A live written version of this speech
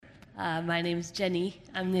My name is Jenny.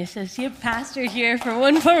 I'm the associate pastor here for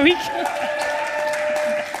one more week.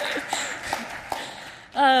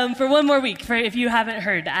 For one more week, if you haven't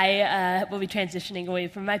heard, I will be transitioning away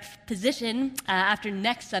from my position after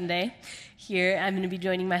next Sunday. Here, I'm going to be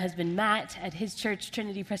joining my husband Matt at his church,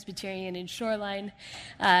 Trinity Presbyterian in Shoreline.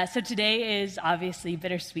 So today is obviously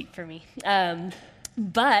bittersweet for me.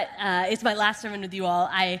 But it's my last sermon with you all.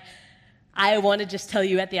 I want to just tell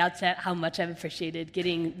you at the outset how much I've appreciated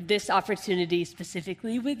getting this opportunity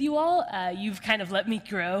specifically with you all. You've kind of let me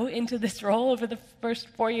grow into this role over the first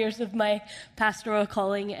 4 years of my pastoral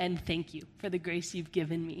calling, and thank you for the grace you've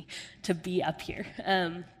given me to be up here.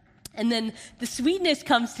 And then the sweetness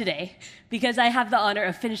comes today because I have the honor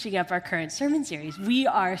of finishing up our current sermon series. We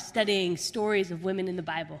are studying stories of women in the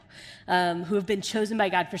Bible who have been chosen by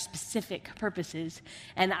God for specific purposes.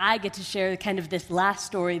 And I get to share kind of this last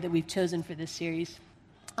story that we've chosen for this series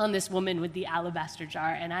on this woman with the alabaster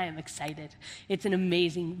jar, and I am excited. It's an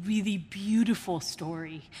amazing, really beautiful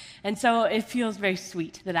story. And so it feels very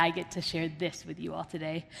sweet that I get to share this with you all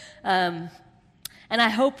today. And I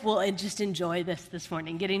hope we'll just enjoy this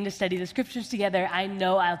morning, getting to study the scriptures together. I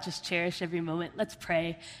know I'll just cherish every moment. Let's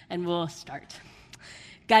pray, and we'll start.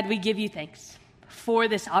 God, we give you thanks for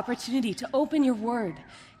this opportunity to open your word.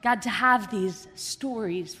 God, to have these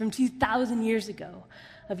stories from 2,000 years ago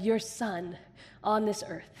of your son on this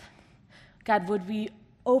earth. God, would we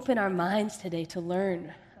open our minds today to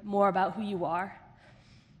learn more about who you are?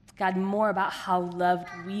 God, more about how loved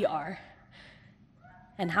we are.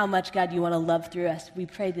 And how much, God, you want to love through us. We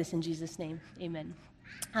pray this in Jesus' name. Amen.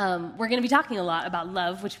 We're going to be talking a lot about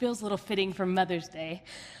love, which feels a little fitting for Mother's Day.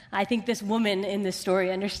 I think this woman in this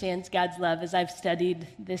story understands God's love, as I've studied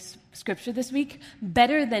this scripture this week,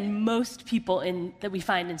 better than most people that we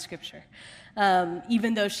find in scripture,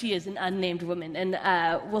 even though she is an unnamed woman. And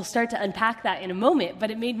we'll start to unpack that in a moment,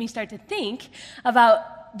 but it made me start to think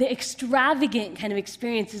about the extravagant kind of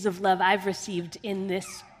experiences of love I've received in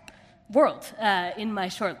this world, in my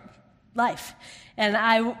short life. And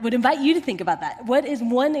I would invite you to think about that. What is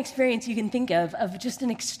one experience you can think of just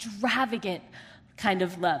an extravagant kind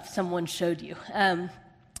of love someone showed you?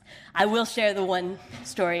 I will share the one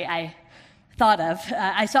story I thought of.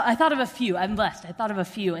 I thought of a few. I'm blessed. I thought of a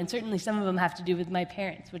few, and certainly some of them have to do with my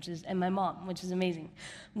parents, and my mom, which is amazing.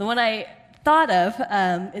 The one I thought of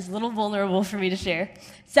is a little vulnerable for me to share.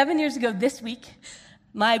 7 years ago this week,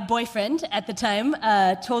 my boyfriend at the time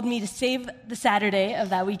told me to save the Saturday of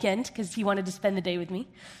that weekend because he wanted to spend the day with me.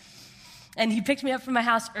 And he picked me up from my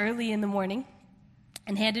house early in the morning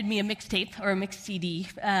and handed me a mixtape or a mixed CD.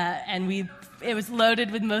 And it was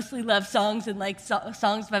loaded with mostly love songs and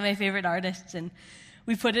songs by my favorite artists. And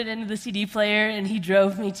we put it into the CD player, and he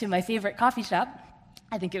drove me to my favorite coffee shop.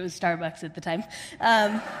 I think it was Starbucks at the time.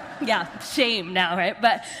 Yeah, shame now, right?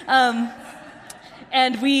 But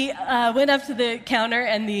and we went up to the counter,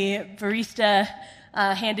 and the barista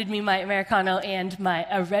handed me my Americano and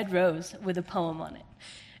a red rose with a poem on it.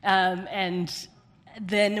 And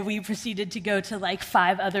then we proceeded to go to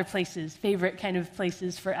 5 other places, favorite kind of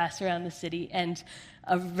places for us around the city, and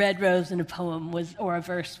a red rose and a poem or a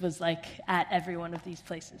verse was at every one of these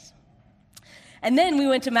places. And then we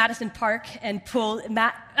went to Madison Park and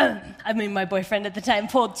my boyfriend at the time,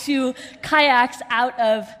 pulled 2 kayaks out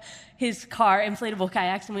of his car, inflatable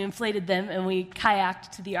kayaks, and we inflated them, and we kayaked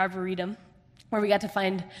to the Arboretum, where we got to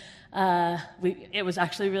find, it was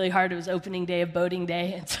actually really hard. It was opening day of boating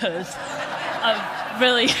day, and so it was a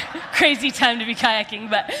really crazy time to be kayaking,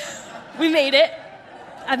 but we made it.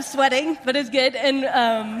 I'm sweating, but it's good, and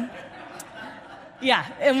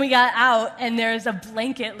and we got out, and there's a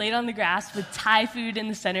blanket laid on the grass with Thai food in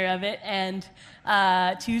the center of it, and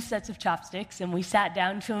 2 sets of chopsticks, and we sat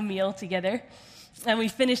down to a meal together. And we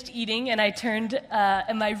finished eating, and I turned,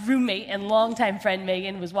 and my roommate and longtime friend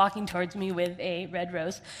Megan was walking towards me with a red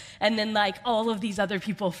rose. And then, all of these other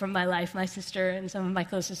people from my life, my sister and some of my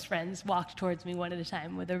closest friends, walked towards me one at a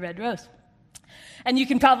time with a red rose. And you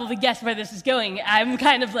can probably guess where this is going. I'm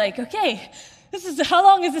kind of okay, how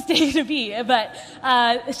long is this day going to be? But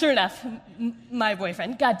sure enough, my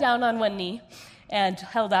boyfriend got down on one knee and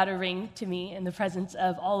held out a ring to me in the presence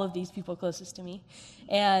of all of these people closest to me.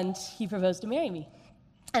 And he proposed to marry me.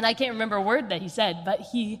 And I can't remember a word that he said, but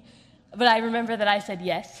I remember that I said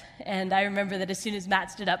yes. And I remember that as soon as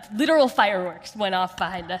Matt stood up, literal fireworks went off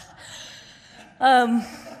behind us.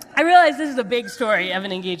 I realize this is a big story of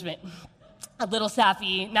an engagement. A little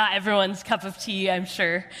sappy, not everyone's cup of tea, I'm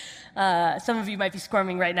sure. Some of you might be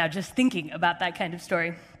squirming right now just thinking about that kind of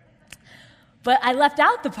story. But I left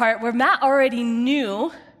out the part where Matt already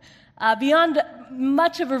knew, beyond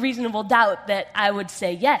much of a reasonable doubt, that I would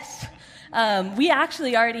say yes. We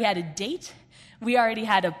actually already had a date. We already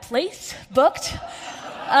had a place booked.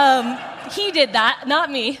 He did that, not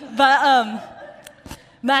me. But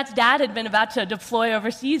Matt's dad had been about to deploy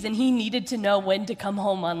overseas, and he needed to know when to come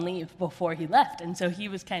home on leave before he left. And so he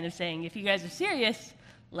was kind of saying, if you guys are serious,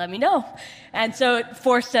 let me know. And so it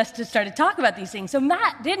forced us to start to talk about these things. So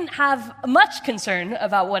Matt didn't have much concern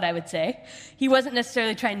about what I would say. He wasn't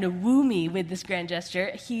necessarily trying to woo me with this grand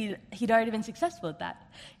gesture. He'd already been successful at that.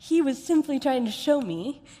 He was simply trying to show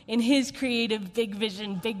me, in his creative, big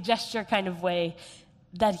vision, big gesture kind of way,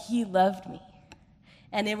 that he loved me.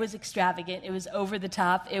 And it was extravagant. It was over the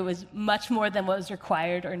top. It was much more than what was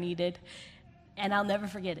required or needed. And I'll never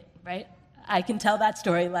forget it, right? I can tell that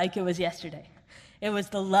story like it was yesterday. It was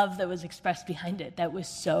the love that was expressed behind it that was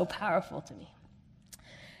so powerful to me.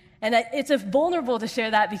 And it's vulnerable to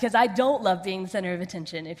share that because I don't love being the center of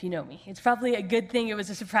attention, if you know me. It's probably a good thing it was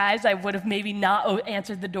a surprise. I would have maybe not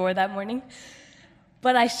answered the door that morning.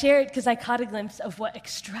 But I share it because I caught a glimpse of what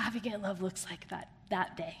extravagant love looks like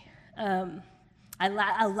that day.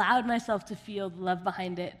 I allowed myself to feel the love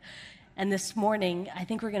behind it. And this morning, I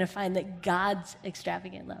think we're going to find that God's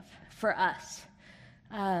extravagant love for us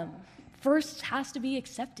first has to be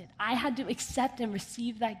accepted. I had to accept and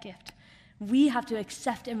receive that gift. We have to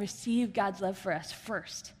accept and receive God's love for us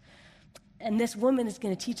first. And this woman is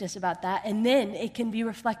going to teach us about that. And then it can be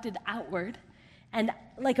reflected outward. And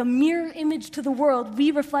like a mirror image to the world,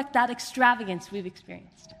 we reflect that extravagance we've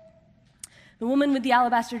experienced. The woman with the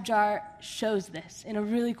alabaster jar shows this in a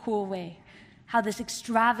really cool way, how this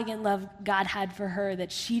extravagant love God had for her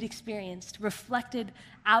that she'd experienced reflected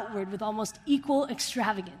outward with almost equal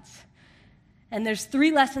extravagance. And there's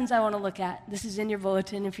 3 lessons I want to look at. This is in your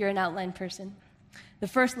bulletin if you're an outline person. The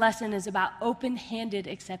first lesson is about open-handed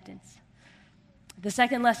acceptance. The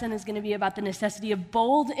second lesson is going to be about the necessity of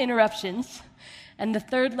bold interruptions. And the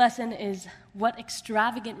third lesson is what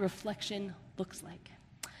extravagant reflection looks like.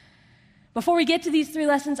 Before we get to these 3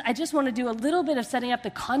 lessons, I just want to do a little bit of setting up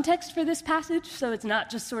the context for this passage so it's not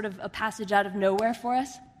just sort of a passage out of nowhere for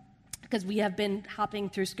us, because we have been hopping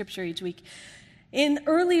through Scripture each week.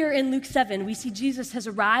 Earlier in Luke 7, we see Jesus has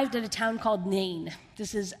arrived at a town called Nain.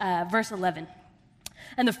 This is verse 11.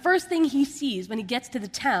 And the first thing he sees when he gets to the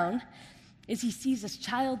town is he sees this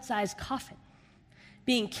child-sized coffin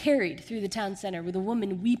being carried through the town center with a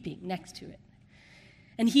woman weeping next to it.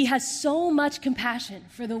 And he has so much compassion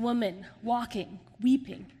for the woman walking,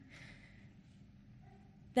 weeping,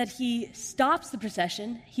 that he stops the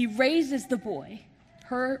procession, he raises the boy,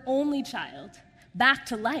 her only child, back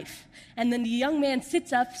to life. And then the young man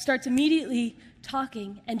sits up, starts immediately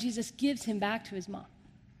talking, and Jesus gives him back to his mom.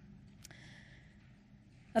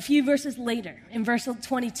 A few verses later, in verse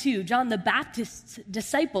 22, John the Baptist's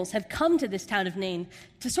disciples have come to this town of Nain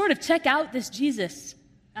to sort of check out this Jesus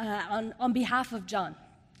on behalf of John.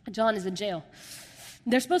 John is in jail.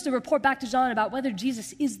 They're supposed to report back to John about whether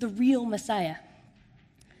Jesus is the real Messiah.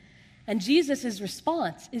 And Jesus'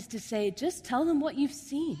 response is to say, just tell him what you've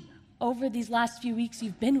seen over these last few weeks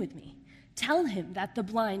you've been with me. Tell him that the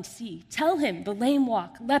blind see. Tell him the lame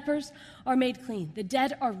walk, lepers are made clean, the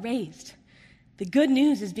dead are raised. The good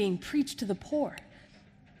news is being preached to the poor.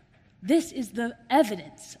 This is the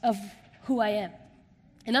evidence of who I am.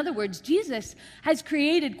 In other words, Jesus has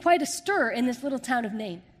created quite a stir in this little town of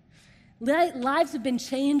Nain. Lives have been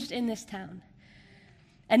changed in this town.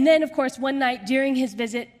 And then, of course, one night during his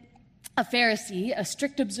visit, a Pharisee, a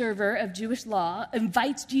strict observer of Jewish law,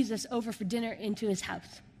 invites Jesus over for dinner into his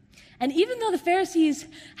house. And even though the Pharisees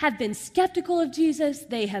have been skeptical of Jesus,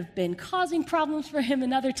 they have been causing problems for him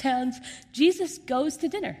in other towns, Jesus goes to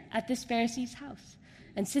dinner at this Pharisee's house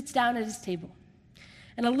and sits down at his table.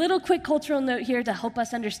 And a little quick cultural note here to help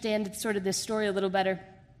us understand sort of this story a little better.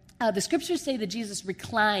 The scriptures say that Jesus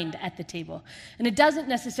reclined at the table. And it doesn't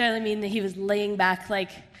necessarily mean that he was laying back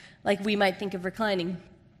like we might think of reclining.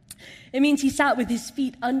 It means he sat with his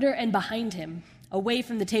feet under and behind him, away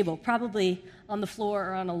from the table, probably on the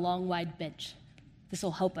floor or on a long, wide bench. This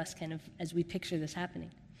will help us kind of as we picture this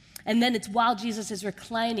happening. And then it's while Jesus is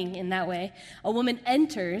reclining in that way, a woman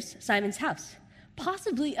enters Simon's house,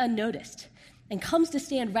 possibly unnoticed, and comes to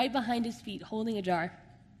stand right behind his feet holding a jar.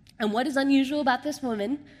 And what is unusual about this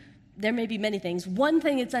woman, there may be many things. One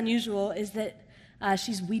thing that's unusual is that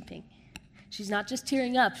she's weeping. She's not just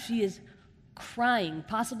tearing up, she is crying,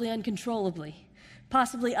 possibly uncontrollably,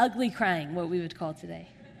 possibly ugly crying, what we would call today.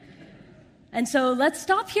 And so let's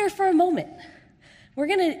stop here for a moment. We're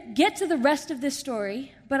going to get to the rest of this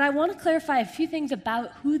story, but I want to clarify a few things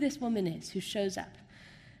about who this woman is who shows up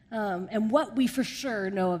and what we for sure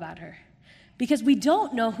know about her. Because we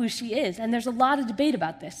don't know who she is, and there's a lot of debate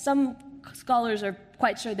about this. Some scholars are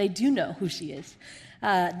quite sure they do know who she is.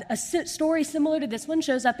 A story similar to this one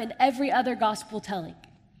shows up in every other gospel telling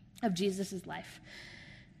of Jesus' life.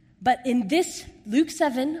 But in this Luke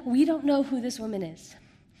 7, we don't know who this woman is.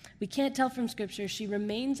 We can't tell from Scripture. She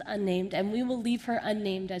remains unnamed, and we will leave her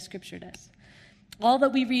unnamed as Scripture does. All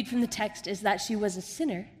that we read from the text is that she was a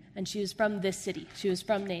sinner, and she was from this city. She was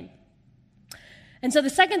from Nain. And so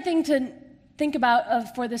the second thing to think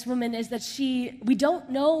about for this woman is that we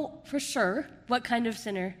don't know for sure what kind of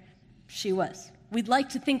sinner she was. We'd like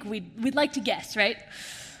to guess, right?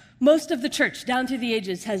 Most of the church, down through the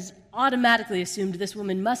ages, has automatically assumed this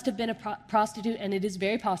woman must have been a prostitute, and it is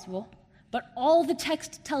very possible. But all the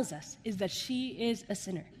text tells us is that she is a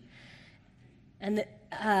sinner. And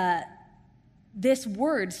this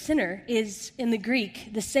word, sinner, is, in the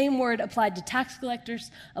Greek, the same word applied to tax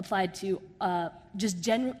collectors, applied to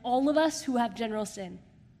all of us who have general sin.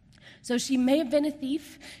 So she may have been a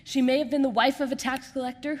thief. She may have been the wife of a tax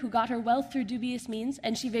collector who got her wealth through dubious means,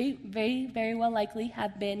 and she very, very, very well likely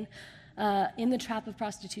have been in the trap of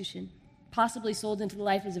prostitution, possibly sold into the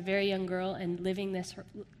life as a very young girl and living this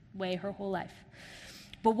way her whole life.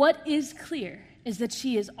 But what is clear is that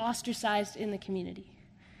she is ostracized in the community,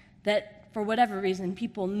 that for whatever reason,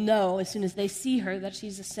 people know as soon as they see her that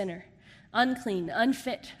she's a sinner, unclean,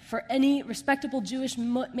 unfit for any respectable Jewish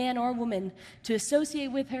man or woman to associate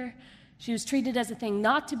with her. She was treated as a thing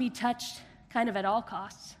not to be touched, kind of at all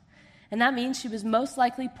costs. And that means she was most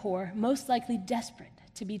likely poor, most likely desperate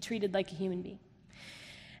to be treated like a human being.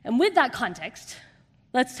 And with that context,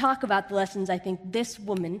 let's talk about the lessons I think this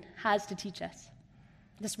woman has to teach us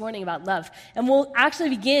this morning about love. And we'll actually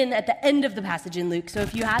begin at the end of the passage in Luke. So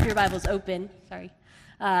if you have your Bibles open,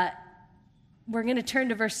 we're going to turn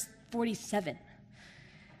to verse 47.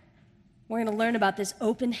 We're going to learn about this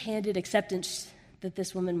open-handed acceptance that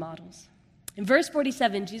this woman models. In verse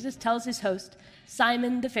 47, Jesus tells his host,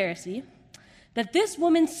 Simon the Pharisee, that this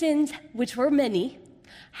woman's sins, which were many,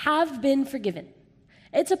 have been forgiven.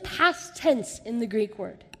 It's a past tense in the Greek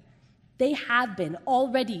word. They have been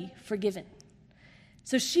already forgiven.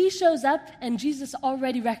 So she shows up, and Jesus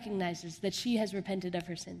already recognizes that she has repented of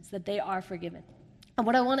her sins, that they are forgiven. And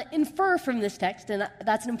what I want to infer from this text, and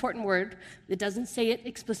that's an important word, it doesn't say it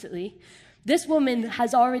explicitly, this woman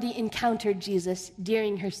has already encountered Jesus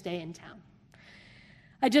during her stay in town.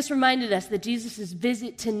 I just reminded us that Jesus'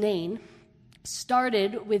 visit to Nain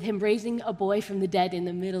started with him raising a boy from the dead in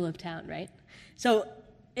the middle of town, right? So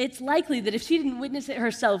it's likely that if she didn't witness it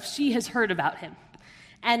herself, she has heard about him.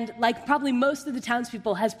 And like probably most of the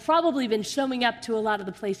townspeople, has probably been showing up to a lot of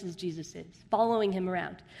the places Jesus is, following him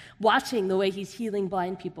around, watching the way he's healing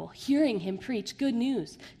blind people, hearing him preach good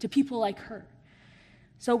news to people like her.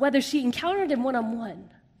 So whether she encountered him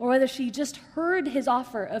one-on-one, or whether she just heard his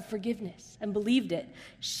offer of forgiveness and believed it,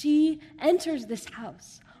 she enters this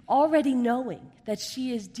house already knowing that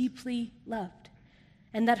she is deeply loved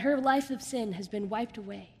and that her life of sin has been wiped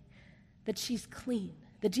away, that she's clean,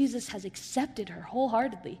 that Jesus has accepted her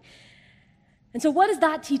wholeheartedly. And so what does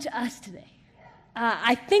that teach us today?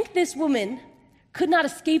 I think this woman could not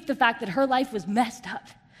escape the fact that her life was messed up,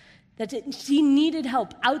 that she needed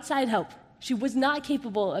help, outside help. She was not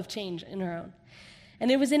capable of change in her own. And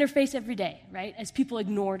it was in her face every day, right? As people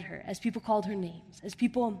ignored her, as people called her names, as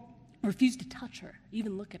people refused to touch her,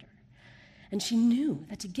 even look at her. And she knew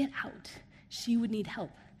that to get out, she would need help,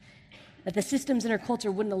 that the systems in her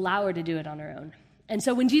culture wouldn't allow her to do it on her own. And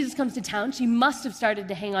so when Jesus comes to town, she must have started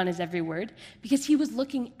to hang on his every word because he was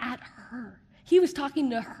looking at her. He was talking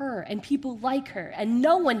to her and people like her, and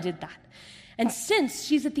no one did that. And since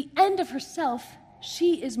she's at the end of herself,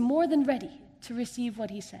 she is more than ready to receive what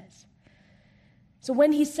he says. So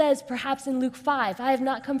when he says, perhaps in Luke 5, I have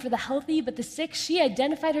not come for the healthy but the sick, she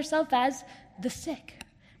identified herself as the sick.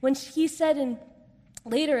 When he said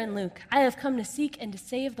later in Luke, I have come to seek and to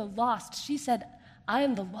save the lost, she said, I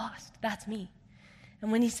am the lost, that's me.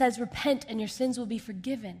 And when he says, repent and your sins will be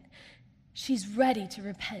forgiven, she's ready to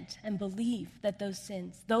repent and believe that those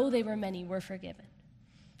sins, though they were many, were forgiven.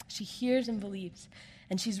 She hears and believes,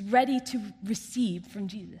 and she's ready to receive from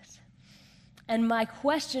Jesus. And my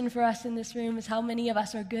question for us in this room is how many of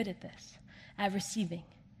us are good at this, at receiving,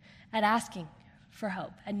 at asking for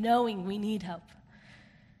help, at knowing we need help,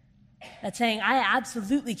 at saying, I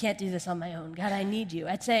absolutely can't do this on my own. God, I need you.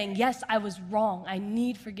 At saying, yes, I was wrong. I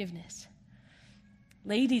need forgiveness.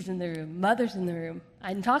 Ladies in the room, mothers in the room,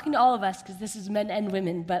 I'm talking to all of us because this is men and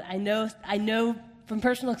women, but I know from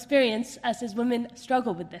personal experience, us as women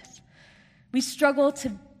struggle with this. We struggle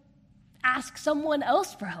to ask someone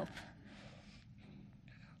else for help.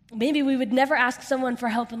 Maybe we would never ask someone for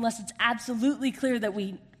help unless it's absolutely clear that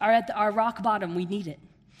we are at our rock bottom, we need it.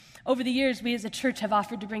 Over the years, we as a church have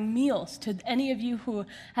offered to bring meals to any of you who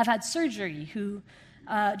have had surgery, who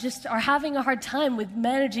just are having a hard time with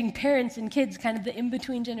managing parents and kids, kind of the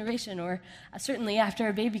in-between generation, or certainly after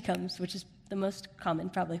a baby comes, which is the most common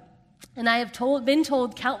probably. And I have been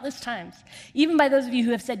told countless times, even by those of you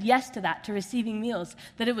who have said yes to that, to receiving meals,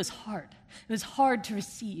 that it was hard. It was hard to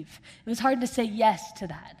receive. It was hard to say yes to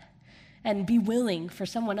that and be willing for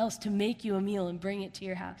someone else to make you a meal and bring it to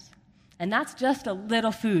your house. And that's just a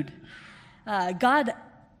little food. God,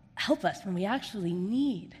 help us when we actually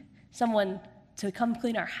need someone to come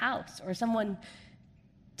clean our house or someone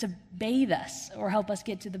to bathe us or help us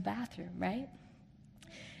get to the bathroom, right?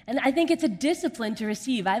 And I think it's a discipline to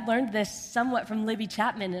receive. I learned this somewhat from Libby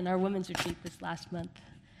Chapman in our women's retreat this last month.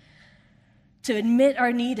 To admit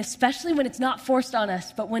our need, especially when it's not forced on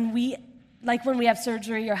us, but when we have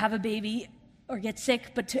surgery or have a baby or get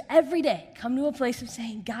sick, but to every day come to a place of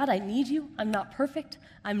saying, God, I need you. I'm not perfect.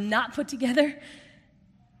 I'm not put together.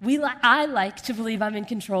 I like to believe I'm in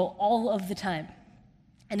control all of the time.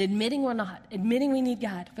 And admitting we're not, admitting we need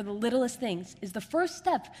God for the littlest things is the first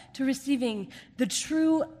step to receiving the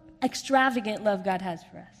true, extravagant love God has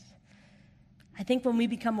for us. I think when we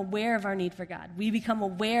become aware of our need for God, we become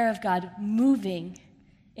aware of God moving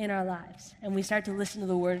in our lives, and we start to listen to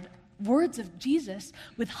the words of Jesus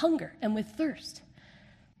with hunger and with thirst.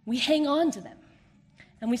 We hang on to them,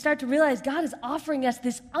 and we start to realize God is offering us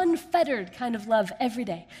this unfettered kind of love every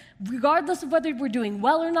day, regardless of whether we're doing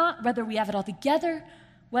well or not, whether we have it all together,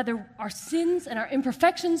 whether our sins and our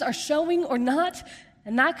imperfections are showing or not.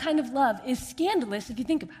 And that kind of love is scandalous if you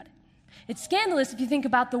think about it. It's scandalous if you think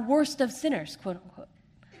about the worst of sinners, quote unquote.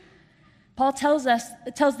 Paul tells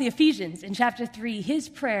the Ephesians in chapter 3, his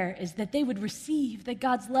prayer is that they would receive that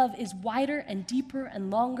God's love is wider and deeper and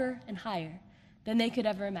longer and higher than they could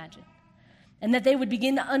ever imagine. And that they would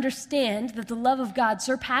begin to understand that the love of God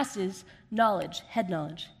surpasses knowledge, head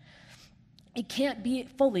knowledge. It can't be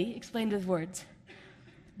fully explained with words.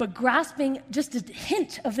 But grasping just a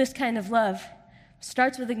hint of this kind of love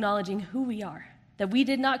starts with acknowledging who we are, that we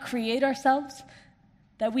did not create ourselves,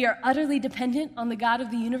 that we are utterly dependent on the God of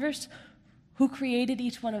the universe who created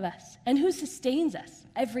each one of us and who sustains us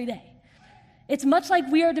every day. It's much like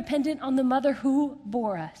we are dependent on the mother who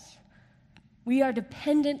bore us. We are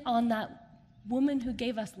dependent on that woman who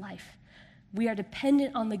gave us life. We are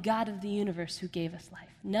dependent on the God of the universe who gave us life.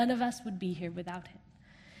 None of us would be here without him.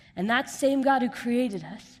 And that same God who created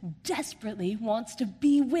us desperately wants to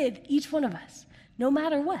be with each one of us, no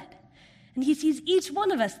matter what. And he sees each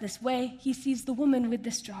one of us this way. He sees the woman with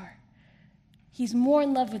this jar. He's more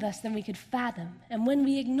in love with us than we could fathom. And when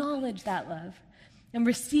we acknowledge that love and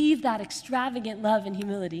receive that extravagant love and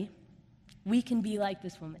humility, we can be like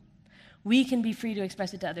this woman. We can be free to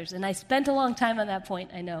express it to others. And I spent a long time on that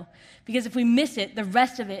point, I know, because if we miss it, the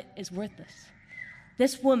rest of it is worthless.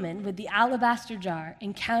 This woman with the alabaster jar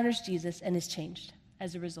encounters Jesus and is changed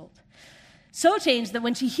as a result. So changed that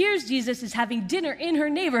when she hears Jesus is having dinner in her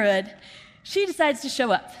neighborhood, she decides to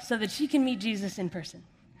show up so that she can meet Jesus in person.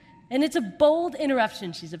 And it's a bold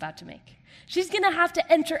interruption she's about to make. She's going to have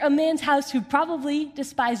to enter a man's house who probably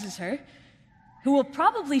despises her, who will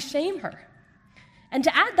probably shame her. And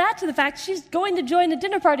to add that to the fact she's going to join a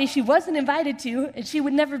dinner party she wasn't invited to and she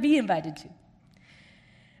would never be invited to.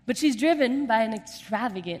 But she's driven by an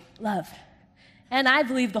extravagant love. And I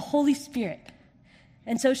believe the Holy Spirit.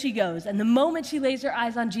 And so she goes. And the moment she lays her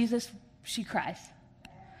eyes on Jesus, she cries.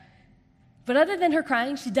 But other than her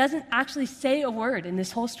crying, she doesn't actually say a word in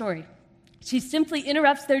this whole story. She simply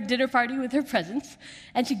interrupts their dinner party with her presence.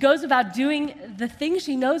 And she goes about doing the thing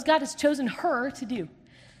she knows God has chosen her to do.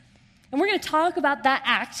 And we're going to talk about that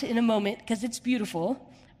act in a moment because it's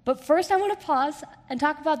beautiful. But first I want to pause and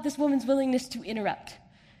talk about this woman's willingness to interrupt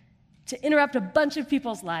a bunch of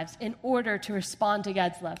people's lives in order to respond to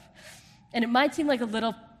God's love. And it might seem like a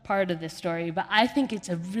little part of this story, but I think it's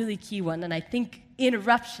a really key one, and I think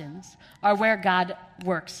interruptions are where God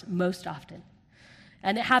works most often.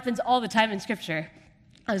 And it happens all the time in Scripture.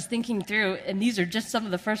 I was thinking through, and these are just some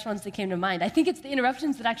of the first ones that came to mind. I think it's the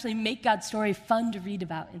interruptions that actually make God's story fun to read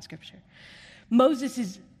about in Scripture. Moses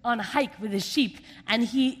is on a hike with his sheep, and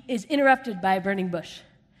he is interrupted by a burning bush.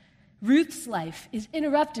 Ruth's life is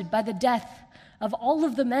interrupted by the death of all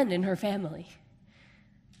of the men in her family.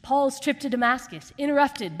 Paul's trip to Damascus,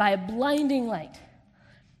 interrupted by a blinding light.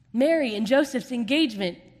 Mary and Joseph's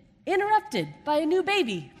engagement, interrupted by a new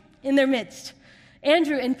baby in their midst.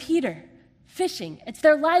 Andrew and Peter, fishing. It's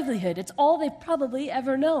their livelihood. It's all they've probably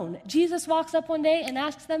ever known. Jesus walks up one day and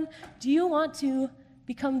asks them, do you want to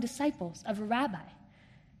become disciples of a rabbi?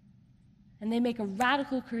 And they make a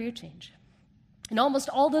radical career change. In almost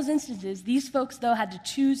all those instances, these folks, though, had to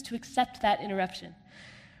choose to accept that interruption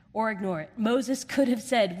or ignore it. Moses could have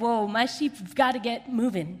said, whoa, my sheep have got to get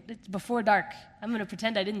moving. It's before dark. I'm going to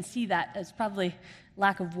pretend I didn't see that as probably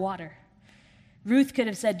lack of water. Ruth could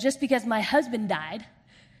have said, just because my husband died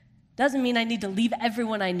doesn't mean I need to leave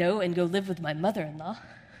everyone I know and go live with my mother-in-law.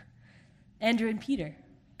 Andrew and Peter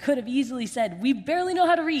could have easily said, we barely know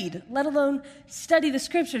how to read, let alone study the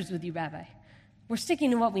scriptures with you, Rabbi. We're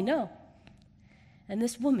sticking to what we know. And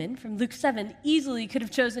this woman from Luke 7 easily could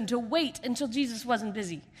have chosen to wait until Jesus wasn't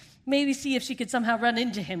busy, maybe see if she could somehow run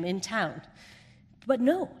into him in town. But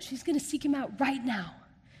no, she's going to seek him out right now.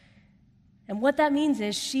 And what that means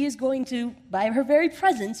is she is going to, by her very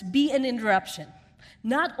presence, be an interruption.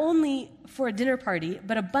 Not only for a dinner party,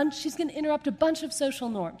 but she's going to interrupt a bunch of social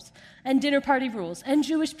norms and dinner party rules and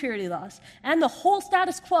Jewish purity laws and the whole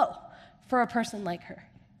status quo for a person like her.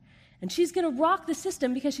 And she's going to rock the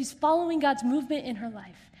system because she's following God's movement in her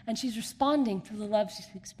life, and she's responding to the love she's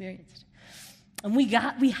experienced. And we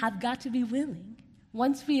have got to be willing,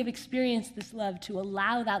 once we have experienced this love, to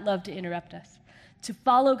allow that love to interrupt us, to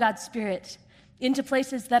follow God's Spirit into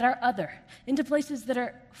places that are other, into places that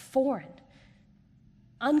are foreign,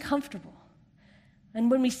 uncomfortable. And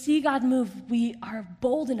when we see God move, we are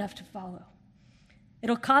bold enough to follow.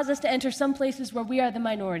 It'll cause us to enter some places where we are the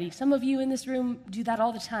minority. Some of you in this room do that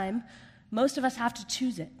all the time. Most of us have to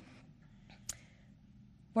choose it,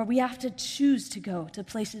 where we have to choose to go to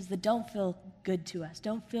places that don't feel good to us,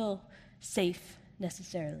 don't feel safe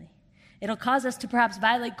necessarily. It'll cause us to perhaps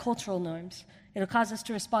violate cultural norms. It'll cause us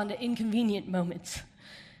to respond to inconvenient moments.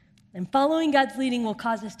 And following God's leading will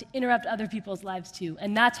cause us to interrupt other people's lives too,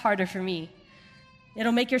 and that's harder for me.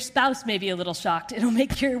 It'll make your spouse maybe a little shocked. It'll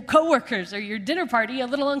make your coworkers or your dinner party a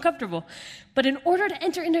little uncomfortable. But in order to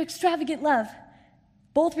enter into extravagant love,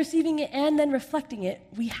 both receiving it and then reflecting it,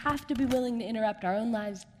 we have to be willing to interrupt our own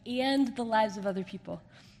lives and the lives of other people.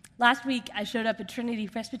 Last week, I showed up at Trinity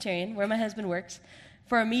Presbyterian, where my husband works,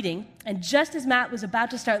 for a meeting, and just as Matt was about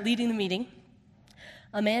to start leading the meeting,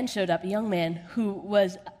 a man showed up, a young man, who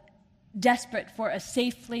was desperate for a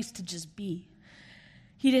safe place to just be.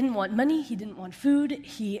 He didn't want money, he didn't want food,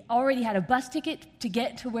 he already had a bus ticket to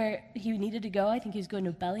get to where he needed to go. I think he was going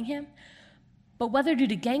to Bellingham. But whether due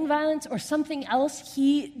to gang violence or something else,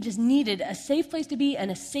 he just needed a safe place to be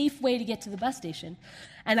and a safe way to get to the bus station.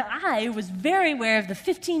 And I was very aware of the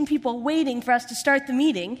 15 people waiting for us to start the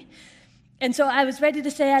meeting. And so I was ready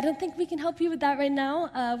to say, I don't think we can help you with that right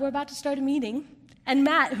now. We're about to start a meeting. And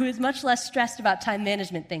Matt, who is much less stressed about time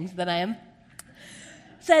management things than I am,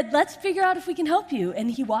 said, let's figure out if we can help you.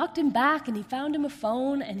 And he walked him back, and he found him a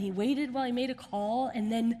phone, and he waited while he made a call,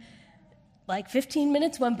 and then like 15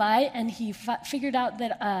 minutes went by, and he figured out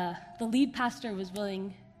that the lead pastor was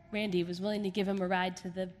willing, Randy, was willing to give him a ride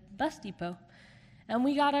to the bus depot. And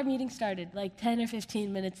we got our meeting started like 10 or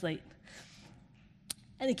 15 minutes late.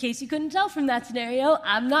 And in case you couldn't tell from that scenario,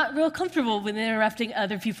 I'm not real comfortable with interrupting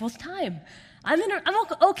other people's time. I'm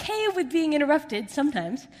okay with being interrupted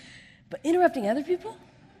sometimes, but interrupting other people?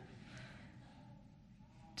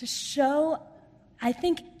 To show, I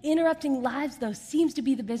think interrupting lives, though, seems to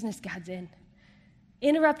be the business God's in.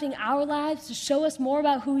 Interrupting our lives to show us more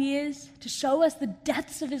about who He is, to show us the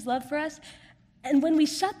depths of His love for us. And when we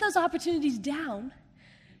shut those opportunities down,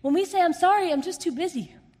 when we say, I'm sorry, I'm just too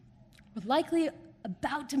busy, we're likely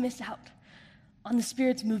about to miss out on the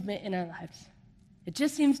Spirit's movement in our lives. It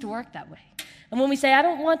just seems to work that way. And when we say, I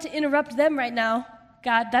don't want to interrupt them right now,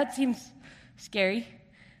 God, that seems scary,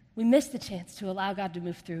 we miss the chance to allow God to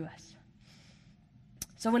move through us.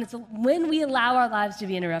 So when we allow our lives to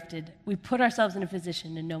be interrupted, we put ourselves in a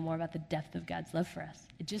position to know more about the depth of God's love for us.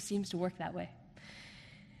 It just seems to work that way.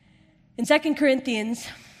 In 2 Corinthians,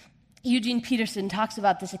 Eugene Peterson talks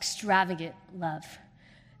about this extravagant love.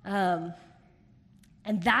 And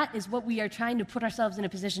that is what we are trying to put ourselves in a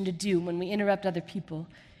position to do when we interrupt other people,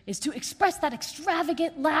 is to express that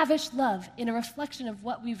extravagant, lavish love in a reflection of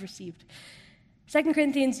what we've received. 2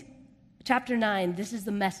 Corinthians chapter 9, this is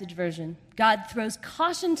the Message version. God throws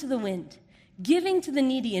caution to the wind, giving to the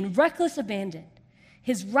needy in reckless abandon.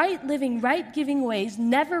 His right living, right giving ways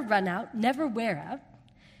never run out, never wear out.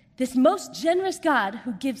 This most generous God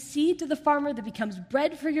who gives seed to the farmer that becomes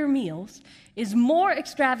bread for your meals is more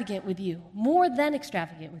extravagant with you, more than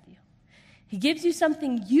extravagant with you. He gives you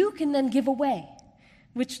something you can then give away,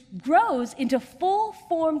 which grows into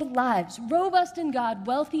full-formed lives, robust in God,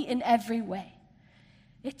 wealthy in every way.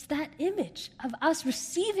 It's that image of us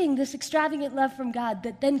receiving this extravagant love from God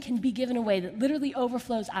that then can be given away, that literally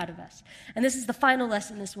overflows out of us. And this is the final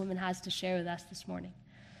lesson this woman has to share with us this morning.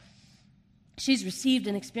 She's received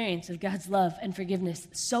an experience of God's love and forgiveness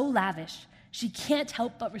so lavish she can't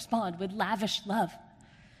help but respond with lavish love.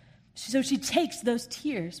 So she takes those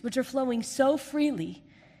tears, which are flowing so freely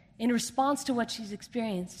in response to what she's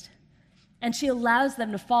experienced, and she allows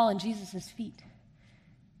them to fall in Jesus' feet,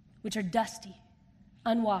 which are dusty,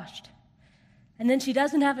 unwashed. And then she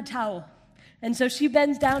doesn't have a towel, and so she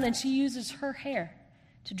bends down and she uses her hair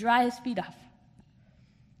to dry his feet off.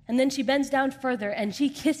 And then she bends down further and she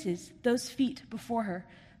kisses those feet before her,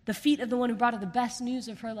 the feet of the one who brought her the best news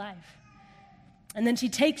of her life. And then she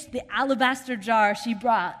takes the alabaster jar she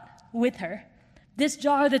brought with her, this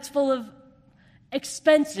jar that's full of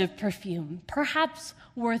expensive perfume, perhaps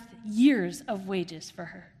worth years of wages for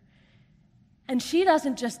her. And she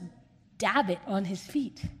doesn't just dab it on his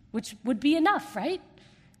feet, which would be enough, right?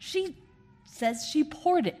 She says she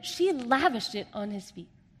poured it. She lavished it on his feet.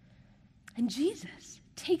 And Jesus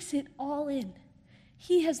takes it all in.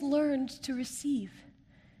 He has learned to receive.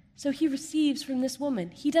 So he receives from this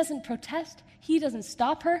woman. He doesn't protest. He doesn't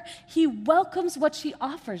stop her. He welcomes what she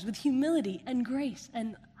offers with humility and grace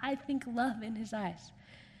and, I think, love in his eyes.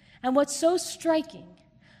 And what's so striking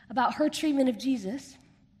about her treatment of Jesus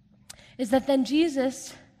is that then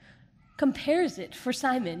Jesus compares it for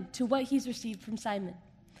Simon to what he's received from Simon.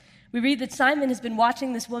 We read that Simon has been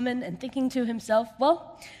watching this woman and thinking to himself,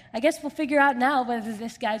 well, I guess we'll figure out now whether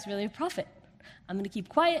this guy's really a prophet. I'm going to keep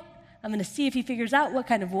quiet. I'm going to see if he figures out what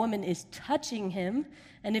kind of woman is touching him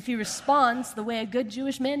and if he responds the way a good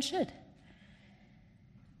Jewish man should.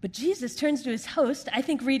 But Jesus turns to his host, I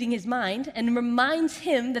think reading his mind, and reminds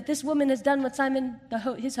him that this woman has done what Simon,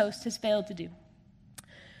 his host, has failed to do.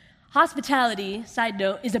 Hospitality, side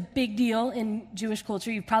note, is a big deal in Jewish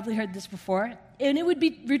culture. You've probably heard this before. And it would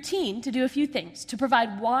be routine to do a few things: to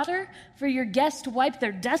provide water for your guests to wipe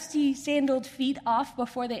their dusty, sandaled feet off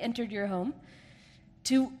before they entered your home,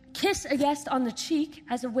 to kiss a guest on the cheek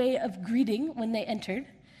as a way of greeting when they entered,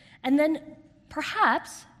 and then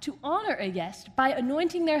perhaps to honor a guest by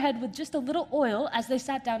anointing their head with just a little oil as they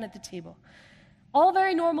sat down at the table. All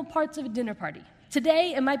very normal parts of a dinner party.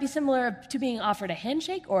 Today, it might be similar to being offered a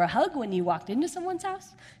handshake or a hug when you walked into someone's house,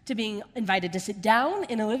 to being invited to sit down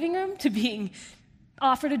in a living room, to being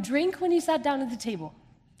offered a drink when you sat down at the table.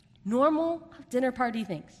 Normal dinner party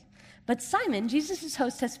things. But Simon, Jesus'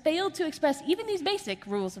 host, has failed to express even these basic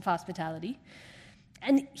rules of hospitality,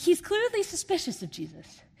 and he's clearly suspicious of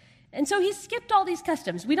Jesus. And so he's skipped all these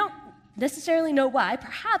customs. We don't necessarily know why,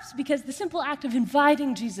 perhaps because the simple act of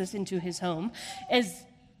inviting Jesus into his home is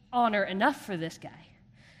honor enough for this guy.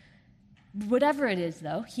 Whatever it is,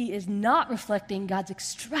 though, he is not reflecting God's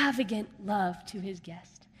extravagant love to his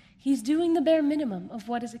guest. He's doing the bare minimum of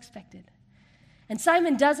what is expected. And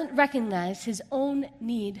Simon doesn't recognize his own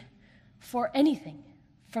need for anything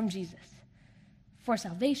from Jesus. For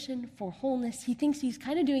salvation, for wholeness. He thinks he's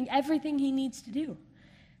kind of doing everything he needs to do.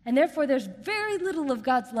 And therefore, there's very little of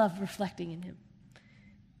God's love reflecting in him.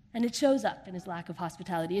 And it shows up in his lack of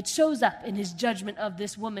hospitality. It shows up in his judgment of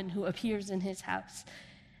this woman who appears in his house.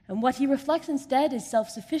 And what he reflects instead is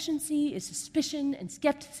self-sufficiency, is suspicion, and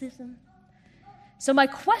skepticism. So my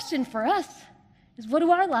question for us is, what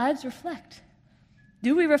do our lives reflect?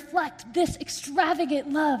 Do we reflect this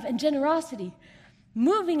extravagant love and generosity,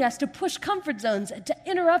 moving us to push comfort zones and to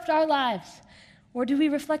interrupt our lives? Or do we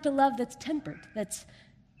reflect a love that's tempered, that's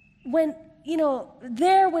when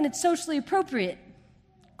it's socially appropriate,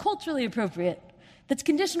 culturally appropriate, that's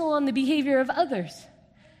conditional on the behavior of others?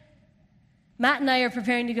 Matt and I are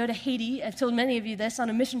preparing to go to Haiti. I've told many of you this, on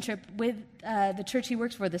a mission trip with the church he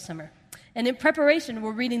works for this summer. And in preparation,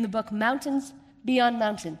 we're reading the book Mountains Beyond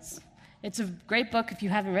Mountains. It's a great book if you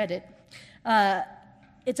haven't read it.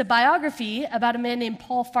 It's a biography about a man named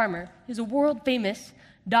Paul Farmer, who's a world-famous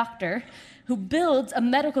doctor who builds a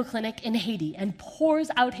medical clinic in Haiti and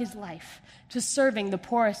pours out his life to serving the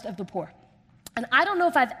poorest of the poor. And I don't know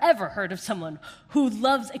if I've ever heard of someone who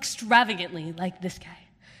loves extravagantly like this guy.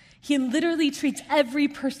 He literally treats every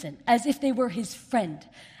person as if they were his friend,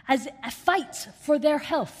 as fights for their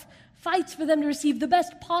health, fights for them to receive the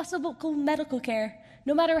best possible medical care,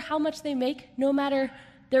 no matter how much they make, no matter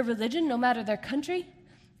their religion, no matter their country.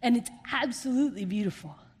 And it's absolutely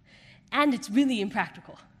beautiful. And it's really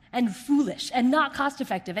impractical and foolish and not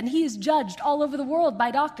cost-effective. And he is judged all over the world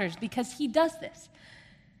by doctors because he does this.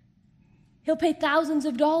 He'll pay thousands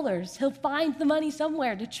of dollars. He'll find the money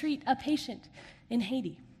somewhere to treat a patient in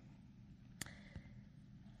Haiti.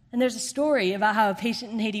 And there's a story about how a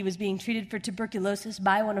patient in Haiti was being treated for tuberculosis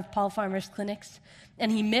by one of Paul Farmer's clinics,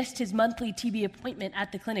 and he missed his monthly TB appointment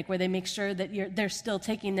at the clinic where they make sure that they're still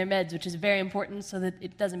taking their meds, which is very important so that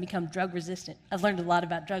it doesn't become drug resistant. I've learned a lot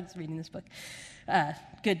about drugs reading this book.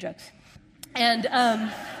 Good drugs.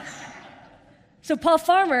 And so Paul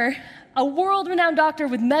Farmer a world-renowned doctor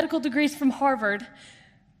with medical degrees from Harvard,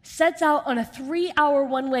 sets out on a 3-hour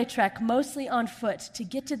one-way trek, mostly on foot, to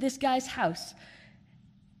get to this guy's house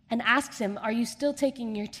and asks him, "Are you still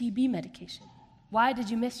taking your TB medication? Why did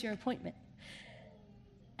you miss your appointment?"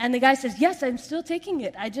 And the guy says, "Yes, I'm still taking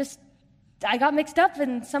it. I got mixed up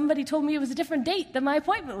and somebody told me it was a different date than my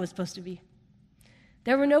appointment was supposed to be."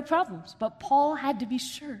 There were no problems, but Paul had to be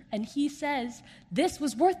sure. And he says this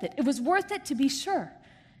was worth it. It was worth it to be sure.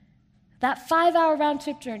 That 5-hour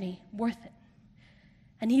round-trip journey, worth it.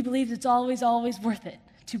 And he believes it's always, always worth it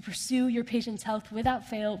to pursue your patient's health without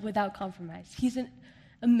fail, without compromise. He's an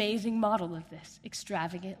amazing model of this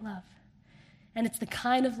extravagant love. And it's the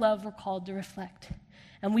kind of love we're called to reflect.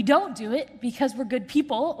 And we don't do it because we're good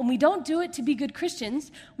people, and we don't do it to be good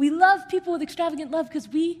Christians. We love people with extravagant love because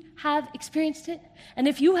we have experienced it. And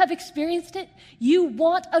if you have experienced it, you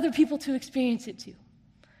want other people to experience it too.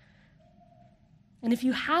 And if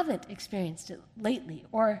you haven't experienced it lately,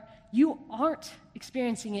 or you aren't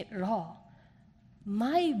experiencing it at all,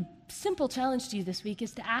 my simple challenge to you this week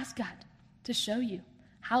is to ask God to show you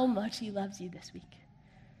how much he loves you this week.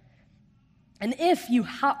 And if you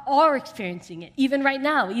are experiencing it, even right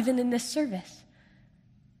now, even in this service,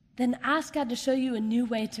 then ask God to show you a new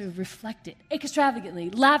way to reflect it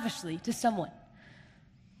extravagantly, lavishly to someone.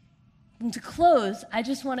 And to close, I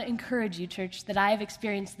just want to encourage you, church, that I have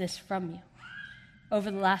experienced this from you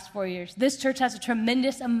over the last 4 years. This church has a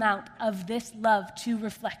tremendous amount of this love to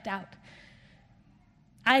reflect out.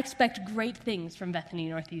 I expect great things from Bethany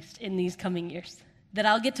Northeast in these coming years that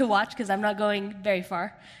I'll get to watch because I'm not going very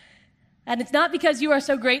far. And it's not because you are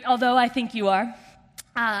so great, although I think you are.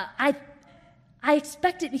 I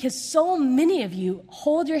expect it because so many of you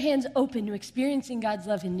hold your hands open to experiencing God's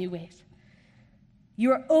love in new ways.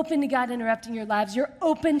 You are open to God interrupting your lives. You're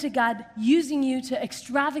open to God using you to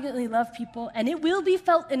extravagantly love people, and it will be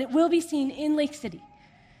felt and it will be seen in Lake City.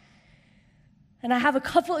 And I have a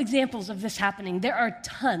couple examples of this happening. There are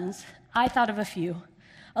tons. I thought of a few.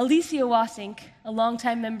 Alicia Wasink, a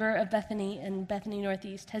longtime member of Bethany and Bethany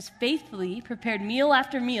Northeast, has faithfully prepared meal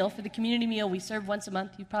after meal for the community meal we serve once a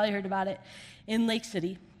month. You've probably heard about it in Lake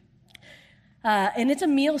City. And it's a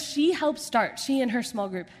meal she helped start, she and her small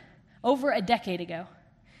group, over a decade ago.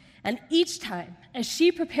 And each time, as she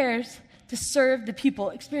prepares to serve the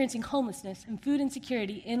people experiencing homelessness and food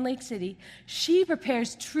insecurity in Lake City, she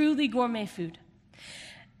prepares truly gourmet food.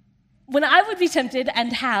 When I would be tempted,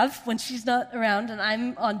 and have, when she's not around and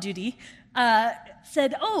I'm on duty,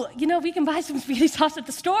 said, we can buy some spaghetti sauce at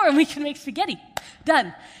the store and we can make spaghetti.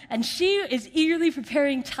 Done. And she is eagerly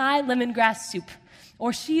preparing Thai lemongrass soup,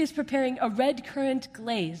 or she is preparing a red currant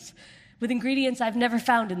glaze with ingredients I've never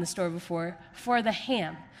found in the store before for the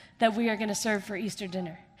ham that we are going to serve for Easter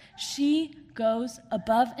dinner. She goes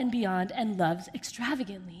above and beyond and loves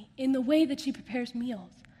extravagantly in the way that she prepares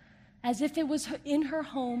meals, as if it was in her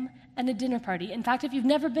home and a dinner party. In fact, if you've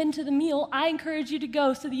never been to the meal, I encourage you to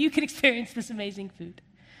go so that you can experience this amazing food.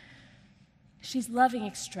 She's loving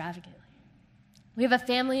extravagantly. We have a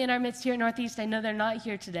family in our midst here in Northeast, I know they're not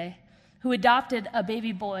here today, who adopted a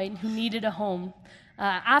baby boy who needed a home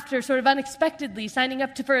after sort of unexpectedly signing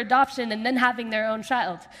up for adoption and then having their own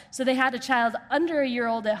child. So they had a child under a year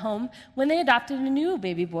old at home when they adopted a new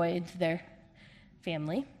baby boy into their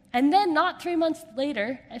family. And then not 3 months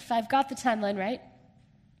later, if I've got the timeline right,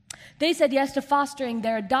 they said yes to fostering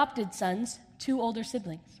their adopted son's 2 older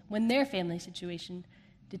siblings when their family situation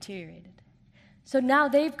deteriorated. So now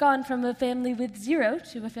they've gone from a family with 0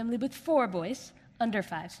 to a family with 4 boys under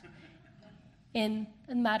 5 in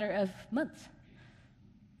a matter of months.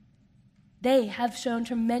 They have shown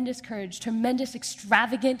tremendous courage, tremendous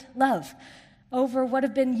extravagant love over what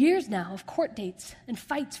have been years now of court dates and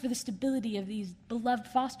fights for the stability of these beloved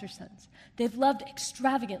foster sons. They've loved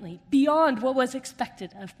extravagantly, beyond what was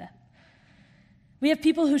expected of them. We have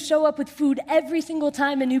people who show up with food every single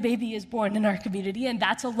time a new baby is born in our community, and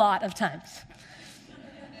that's a lot of times.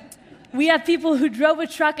 We have people who drove a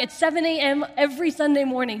truck at 7 a.m. every Sunday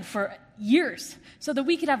morning for years so that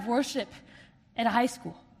we could have worship at a high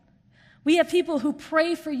school. We have people who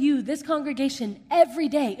pray for you, this congregation, every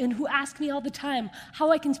day, and who ask me all the time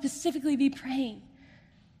how I can specifically be praying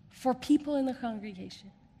for people in the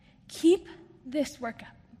congregation. Keep this work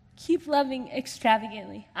up. Keep loving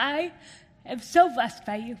extravagantly. I am so blessed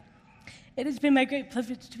by you. It has been my great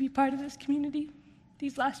privilege to be part of this community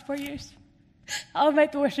these last 4 years. I'll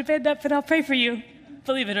invite the worship band up and I'll pray for you,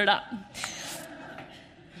 believe it or not.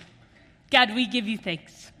 God, we give you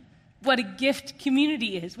thanks. What a gift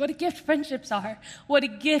community is. What a gift friendships are. What a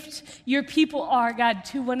gift your people are, God,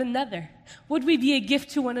 to one another. Would we be a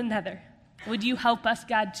gift to one another Would you help us,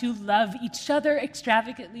 God, to love each other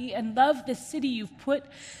extravagantly and love the city you've put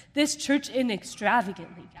this church in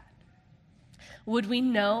extravagantly, God? Would we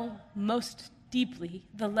know most deeply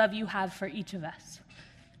the love you have for each of us?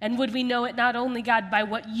 And would we know it not only, God, by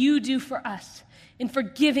what you do for us, in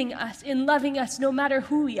forgiving us, in loving us no matter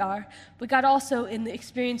who we are, but God, also in the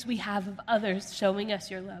experience we have of others showing us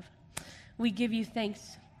your love. We give you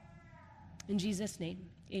thanks. In Jesus' name,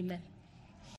 amen.